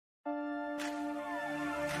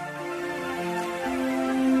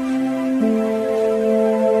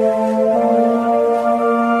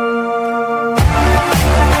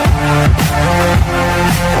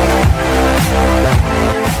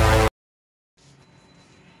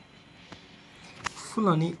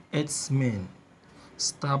Fulani herdsmen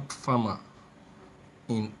stab farmer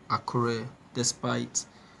in Akure despite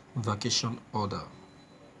vacation order.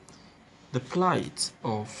 The plight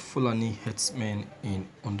of Fulani herdsmen in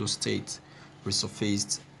Ondo State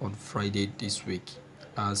resurfaced on Friday this week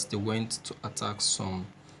as they went to attack some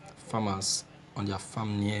farmers on their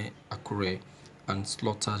farm near Akure and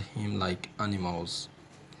slaughtered him like animals.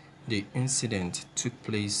 The incident took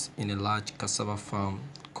place in a large cassava farm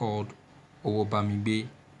called Owobamigbe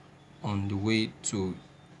on the way to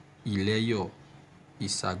Ileyo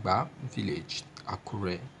Isagba village,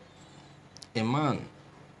 Akure. A man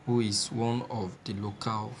who is one of the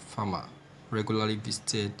local farmers regularly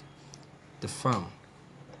visited the farm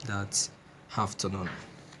that afternoon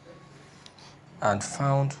and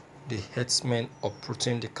found the herdsmen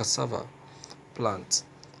uprooting the cassava plant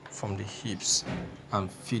from the heaps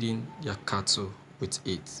and feeding their cattle with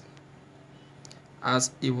it.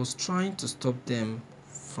 As he was trying to stop them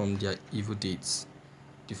from their evil deeds,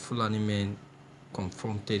 the Fulani men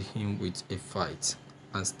confronted him with a fight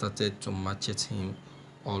and started to machete him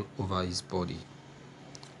all over his body.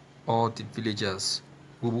 All the villagers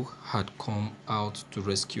who had come out to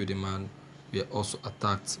rescue the man were also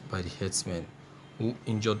attacked by the herdsmen, who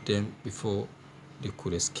injured them before they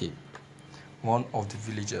could escape. One of the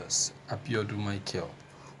villagers, Abiodun Michael,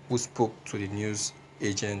 who spoke to the news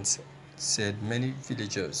agent, said many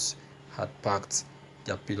villagers had packed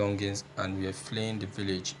their belongings and were fleeing the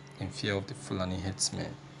village in fear of the Fulani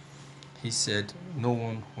herdsmen. He said no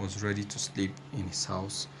one was ready to sleep in his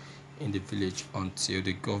house in the village until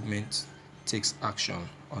the government takes action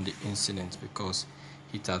on the incident because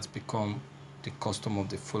it has become the custom of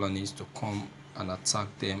the Fulanis to come and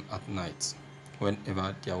attack them at night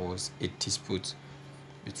whenever there was a dispute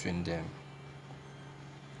between them.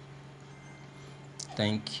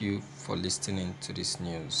 Thank you for listening to this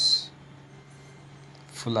news.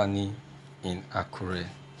 Fulani in Akure.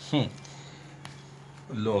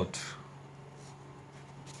 Lord,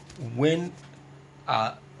 when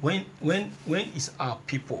is our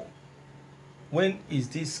people? When is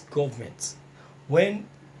this government? When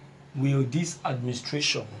will this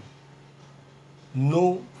administration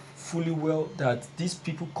know fully well that these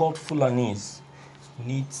people called Fulanis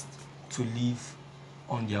need to live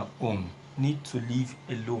on their own, need to live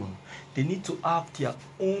alone? They need to have their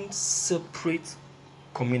own separate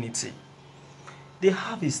community. They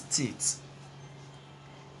have a state.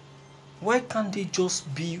 Why can't they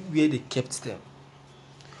just be where they kept them?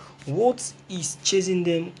 What is chasing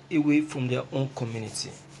them away from their own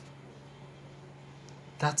community?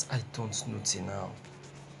 That I don't know till now.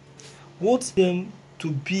 What them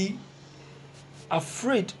to be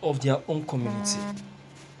afraid of their own community?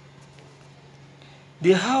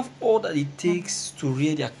 They have all that it takes to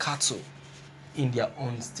rear their cattle in their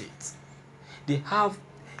own state. They have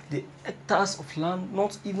the hectares of land,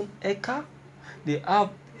 not even acre. They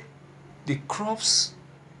have the crops.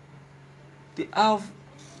 They have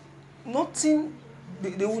nothing.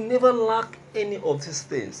 They will never lack any of these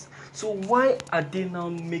things. So why are they now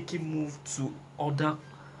making move to other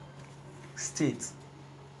states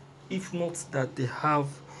if not that they have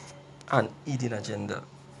an hidden agenda?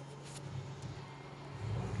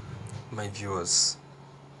 My viewers,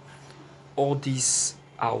 all these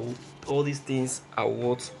things are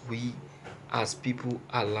what we as people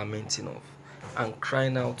are lamenting of and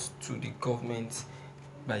crying out to the government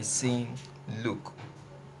by saying, look,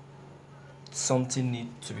 something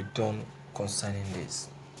needs to be done concerning this.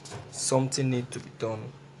 Something needs to be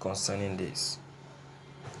done concerning this.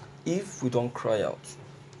 If we don't cry out,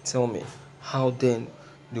 tell me, how then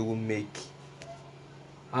do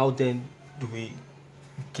we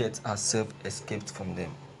get ourselves escaped from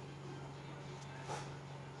them?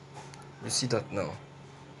 You see that now?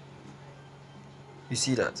 You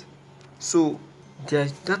see that? So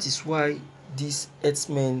that is why these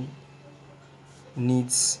herdsmen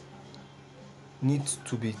needs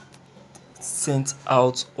to be sent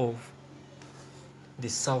out of the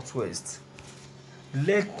southwest.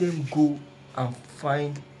 Let them go and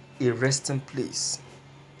find a resting place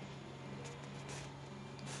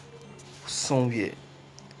somewhere.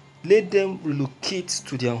 Let them relocate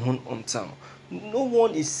to their own hometown. No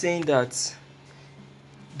one is saying that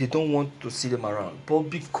they don't want to see them around, but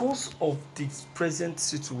because of the present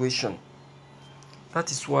situation,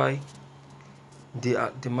 that is why they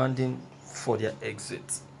are demanding for their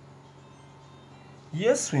exit.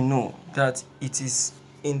 Yes, we know that it is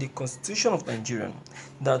in the Constitution of Nigeria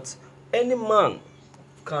that any man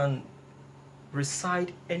can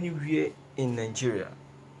reside anywhere in Nigeria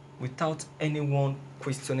without anyone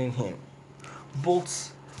questioning him.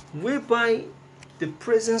 But whereby the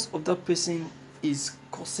presence of that person is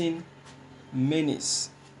causing menace,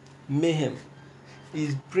 mayhem,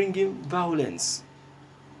 is bringing violence.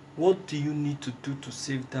 What do you need to do to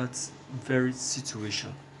save that very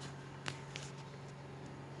situation?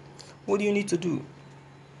 What do you need to do?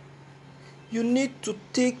 You need to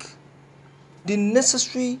take the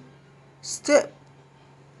necessary step,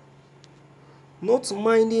 not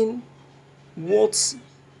minding what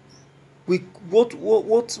will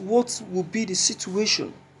be the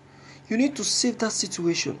situation. You need to save that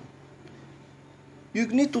situation. You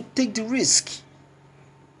need to take the risk,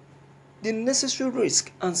 the necessary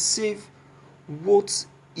risk, and save what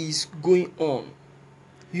is going on.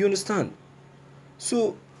 You understand?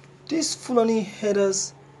 So these Fulani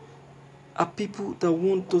herders are people that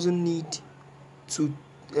one doesn't need to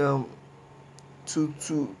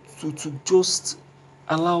just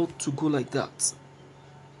allow to go like that.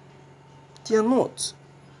 They are not.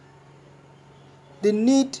 They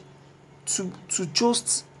need to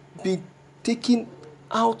just be taken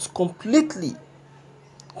out completely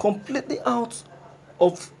out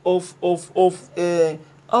of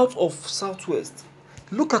Southwest.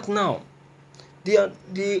 Look at now. They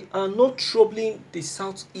are not troubling the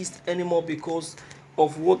Southeast anymore because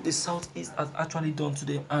of what the Southeast has actually done to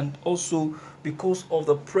them, and also because of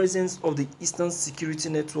the presence of the Eastern Security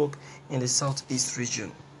Network in the Southeast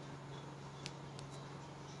region.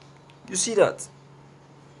 You see that?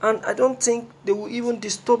 And I don't think they will even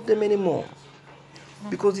disturb them anymore,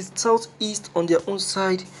 because the Southeast on their own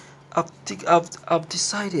side have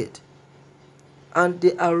decided, and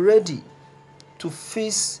they are ready to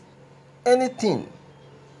face anything,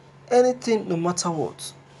 no matter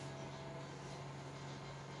what.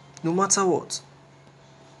 No matter what.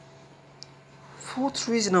 For what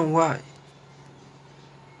reason and why?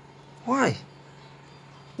 Why?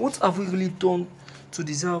 What have we really done to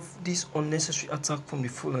deserve this unnecessary attack from the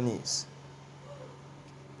Fulanis?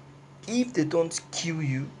 If they don't kill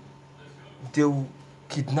you, they will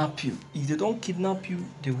kidnap you. If they don't kidnap you,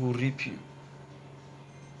 they will rape you.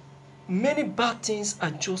 Many bad things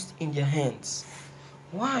are just in their hands.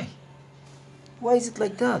 Why? Why is it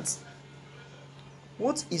like that?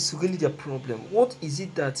 What is really their problem? What is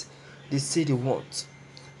it that they say they want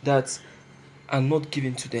that are not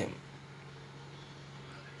given to them?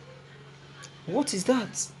 What is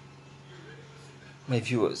that, my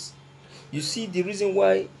viewers? You see, the reason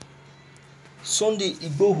why Sunday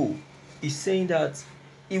Igboho is saying that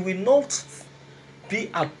he will not be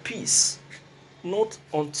at peace not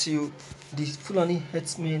until the Fulani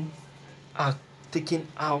herdsmen are taken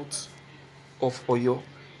out of Oyo.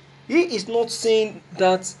 He is not saying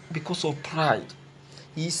that because of pride.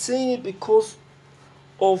 He is saying it because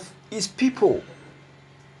of his people.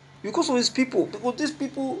 Because of his people. Because these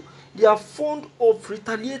people, they are fond of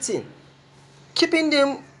retaliating. Keeping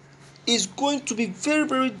them is going to be very,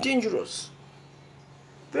 very dangerous.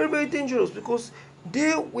 Very, very dangerous, because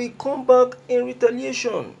they will come back in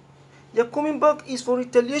retaliation. Their coming back is for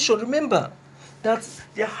retaliation. Remember that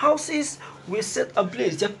their houses were set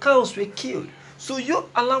ablaze, their cows were killed. So you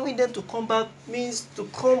allowing them to come back means to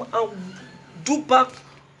come and do back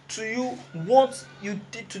to you what you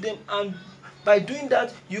did to them, and by doing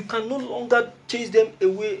that you can no longer chase them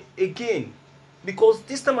away again, because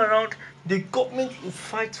this time around the government will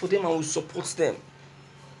fight for them and will support them.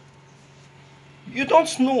 You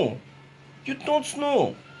don't know. You don't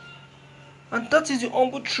know. And that is the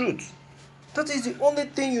humble truth. That is the only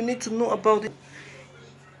thing you need to know about it.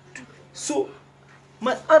 So,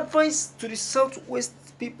 my advice to the Southwest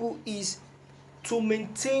people is to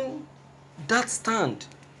maintain that stand.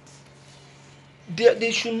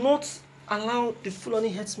 They should not allow the Fulani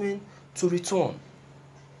herdsmen to return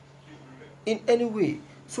in any way.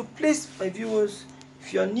 So please, my viewers,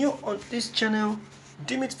 if you are new on this channel,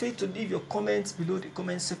 deem it fit to leave your comments below the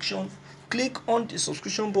comment section. Click on the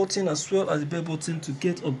subscription button as well as the bell button to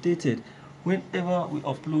get updated whenever we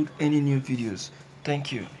upload any new videos.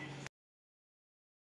 Thank you.